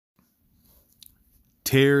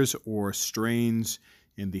Tears or strains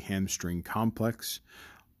in the hamstring complex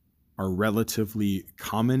are relatively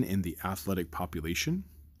common in the athletic population.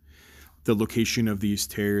 The location of these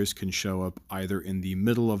tears can show up either in the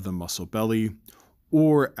middle of the muscle belly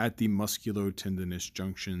or at the musculotendinous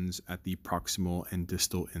junctions at the proximal and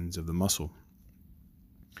distal ends of the muscle.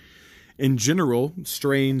 In general,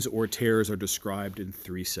 strains or tears are described in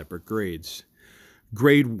 3 separate grades.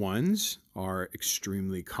 Grade 1s are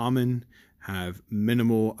extremely common, have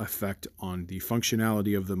minimal effect on the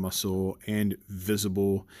functionality of the muscle and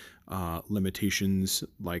visible limitations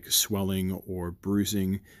like swelling or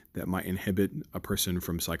bruising that might inhibit a person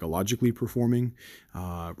from psychologically performing.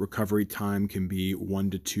 Recovery time can be 1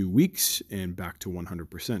 to 2 weeks and back to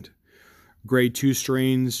 100%. Grade 2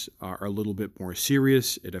 strains are a little bit more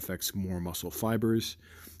serious. It affects more muscle fibers.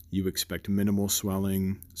 You expect minimal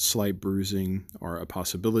swelling, slight bruising are a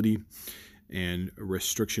possibility, and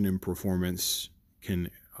restriction in performance can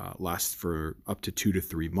last for up to 2 to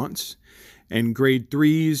 3 months. And grade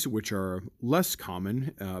 3s, which are less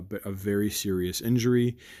common, but a very serious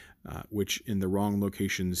injury, which in the wrong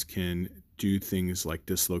locations can do things like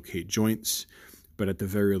dislocate joints, but at the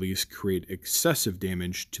very least create excessive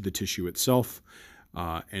damage to the tissue itself,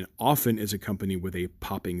 and often is accompanied with a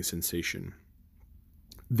popping sensation.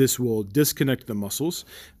 This will disconnect the muscles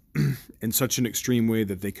in such an extreme way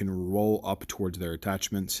that they can roll up towards their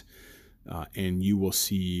attachments, and you will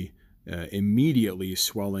see immediately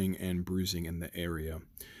swelling and bruising in the area.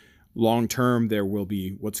 Long term, there will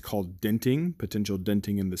be what's called denting, potential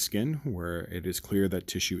denting in the skin, where it is clear that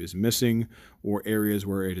tissue is missing, or areas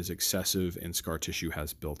where it is excessive and scar tissue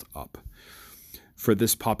has built up. For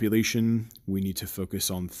this population, we need to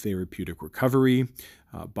focus on therapeutic recovery,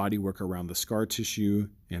 body work around the scar tissue,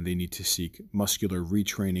 and they need to seek muscular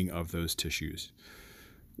retraining of those tissues.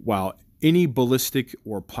 While any ballistic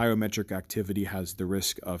or plyometric activity has the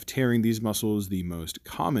risk of tearing these muscles, the most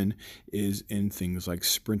common is in things like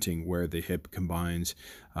sprinting, where the hip combines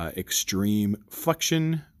extreme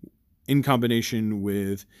flexion in combination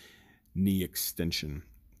with knee extension.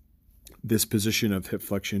 This position of hip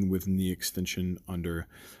flexion with knee extension under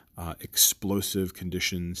explosive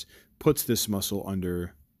conditions puts this muscle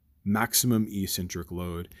under maximum eccentric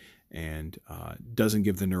load and doesn't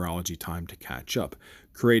give the neurology time to catch up,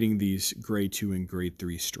 creating these grade 2 and grade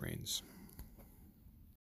 3 strains.